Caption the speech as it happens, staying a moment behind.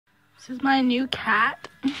This is my new cat.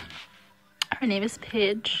 Her name is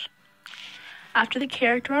Pidge. After the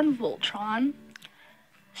character on Voltron.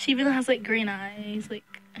 She even has like green eyes. Like,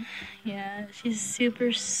 yeah, she's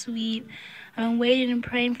super sweet. I've been waiting and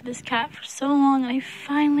praying for this cat for so long, and I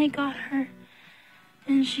finally got her.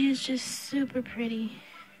 And she's just super pretty.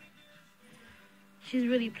 She's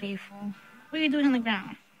really playful. What are you doing on the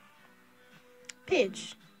ground?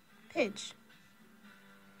 Pidge. Pidge.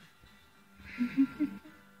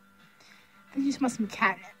 I think you smell some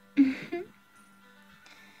catnip.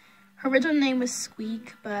 Her original name was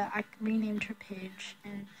Squeak, but I renamed her Pidge.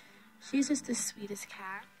 And she's just the sweetest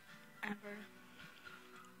cat ever.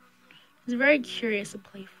 She's very curious and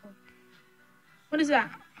playful. What is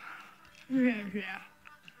that? Yeah.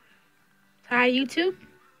 Hi, YouTube?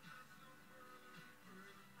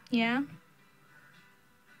 Yeah?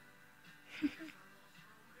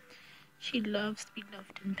 She loves to be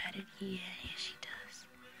loved and petted. Yeah, she does.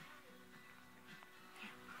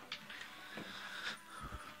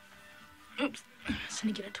 Oops, I was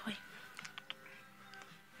gonna get a toy.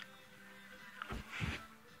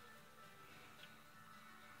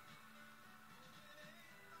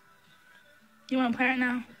 You wanna play it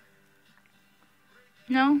now?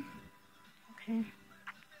 No? Okay.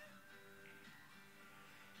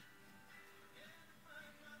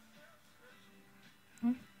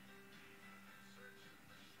 No?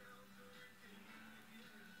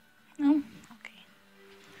 No? Okay.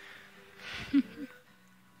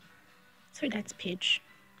 So that's Pidge,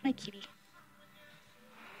 my kitty.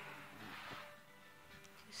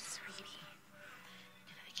 Sweetie.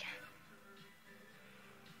 Do that again.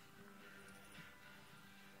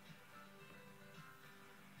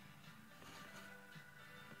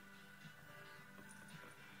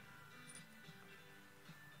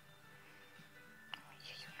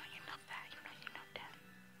 You know that.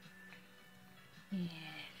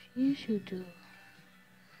 Yes, you do.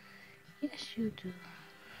 Yes, you do.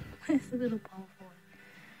 It's a little ball for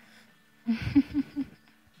it.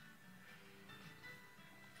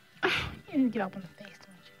 You need to get up on the face,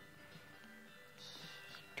 don't you?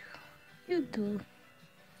 You do. You do.